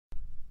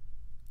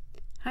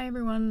Hi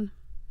everyone,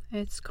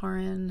 it's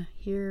Karin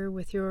here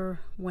with your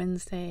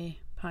Wednesday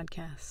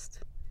podcast.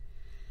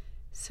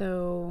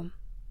 So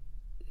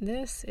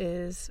this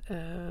is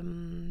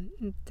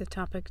the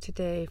topic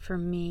today for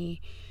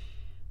me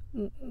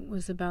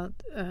was about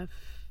a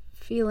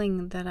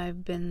feeling that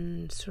I've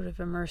been sort of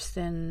immersed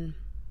in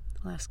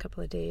the last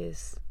couple of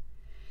days.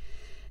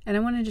 And I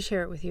wanted to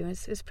share it with you.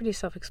 It's pretty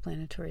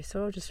self-explanatory,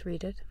 so I'll just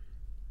read it.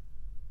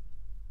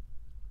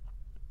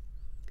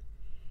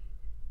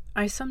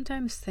 I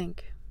sometimes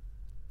think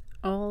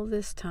all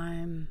this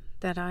time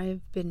that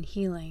I've been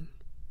healing,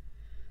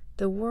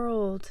 the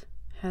world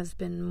has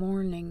been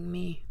mourning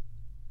me.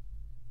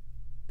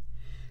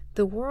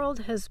 The world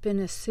has been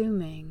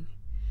assuming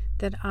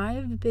that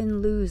I've been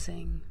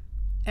losing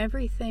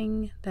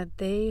everything that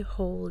they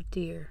hold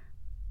dear.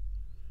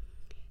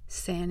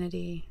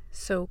 Sanity,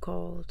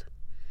 so-called,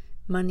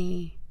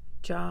 money,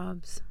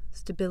 jobs,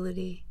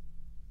 stability.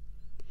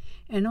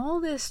 And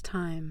all this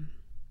time,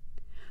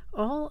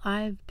 all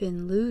I've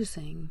been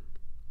losing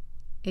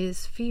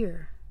is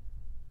fear.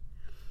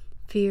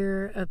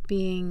 Fear of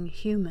being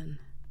human.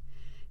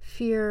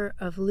 Fear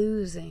of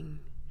losing.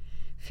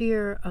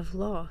 Fear of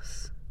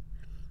loss.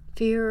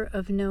 Fear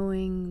of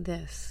knowing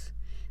this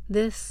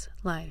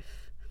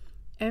life,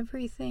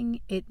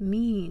 everything it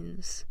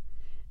means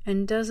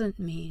and doesn't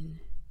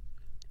mean,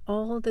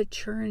 all the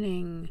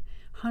churning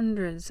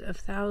hundreds of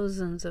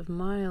thousands of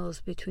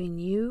miles between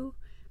you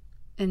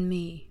and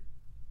me.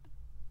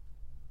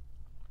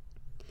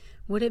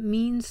 What it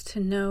means to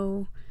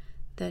know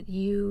that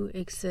you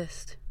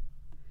exist,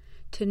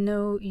 to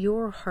know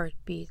your heart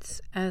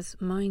beats as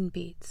mine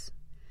beats,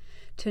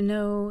 to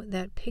know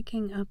that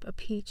picking up a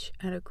peach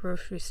at a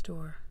grocery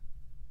store,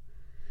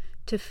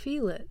 to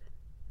feel it,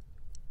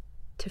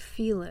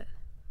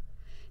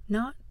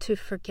 not to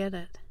forget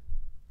it.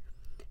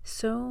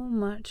 So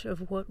much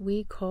of what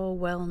we call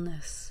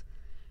wellness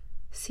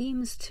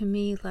seems to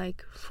me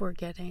like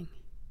forgetting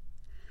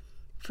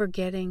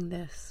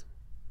this.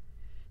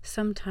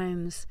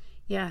 Sometimes,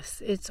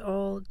 yes, it's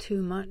all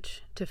too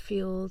much to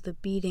feel the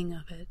beating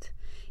of it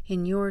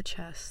in your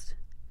chest,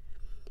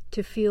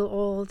 to feel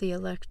all the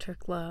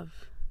electric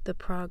love, the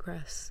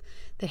progress,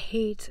 the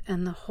hate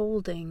and the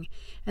holding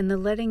and the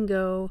letting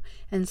go,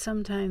 and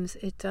sometimes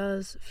it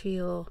does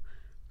feel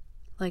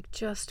like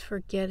just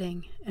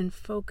forgetting and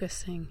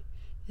focusing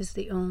is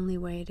the only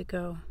way to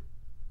go.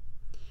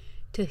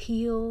 To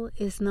heal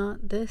is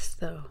not this,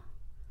 though.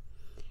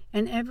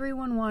 And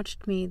everyone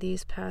watched me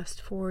these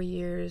past 4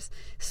 years,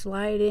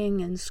 sliding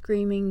and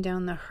screaming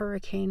down the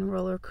hurricane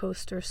roller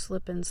coaster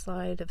slip and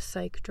slide of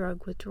psych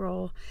drug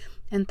withdrawal,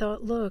 and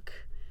thought, look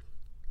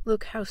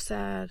how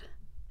sad.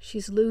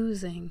 She's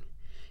losing.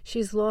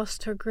 She's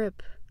lost her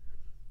grip.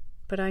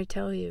 But I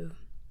tell you,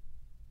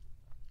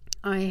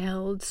 I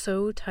held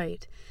so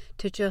tight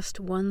to just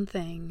one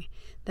thing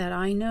that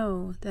I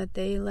know that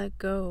they let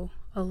go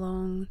a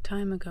long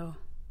time ago.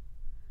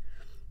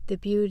 The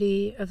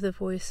beauty of the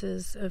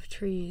voices of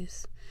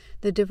trees,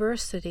 the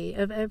diversity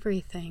of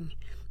everything,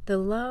 the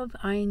love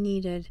I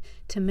needed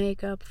to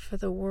make up for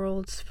the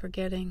world's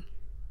forgetting.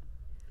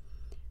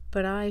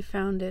 But I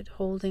found it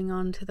holding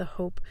on to the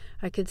hope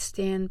I could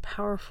stand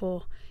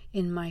powerful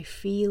in my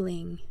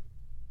feeling.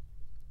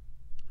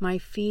 My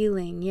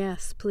feeling,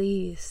 yes,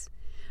 please.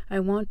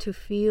 I want to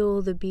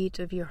feel the beat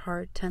of your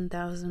heart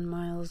 10,000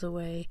 miles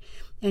away,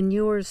 and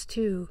yours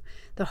too,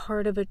 the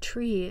heart of a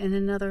tree in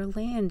another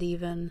land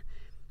even.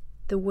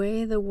 The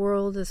way the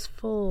world is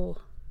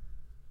full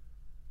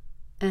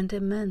and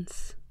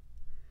immense.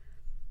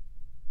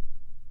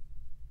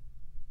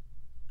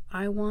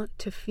 I want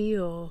to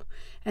feel,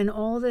 and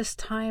all this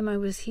time I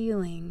was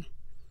healing,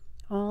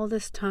 all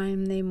this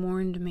time they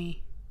mourned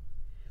me.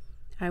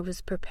 I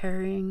was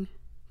preparing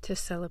to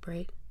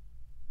celebrate.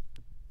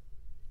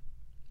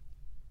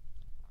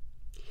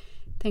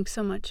 Thanks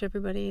so much,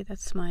 everybody.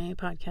 That's my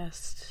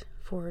podcast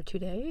for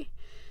today.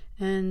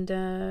 And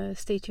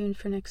stay tuned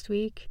for next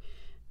week.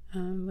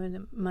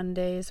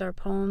 Mondays are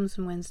poems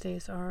and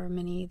Wednesdays are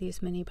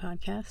these mini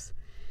podcasts.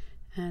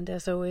 And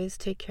as always,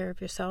 take care of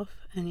yourself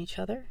and each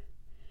other.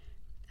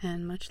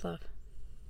 And much love.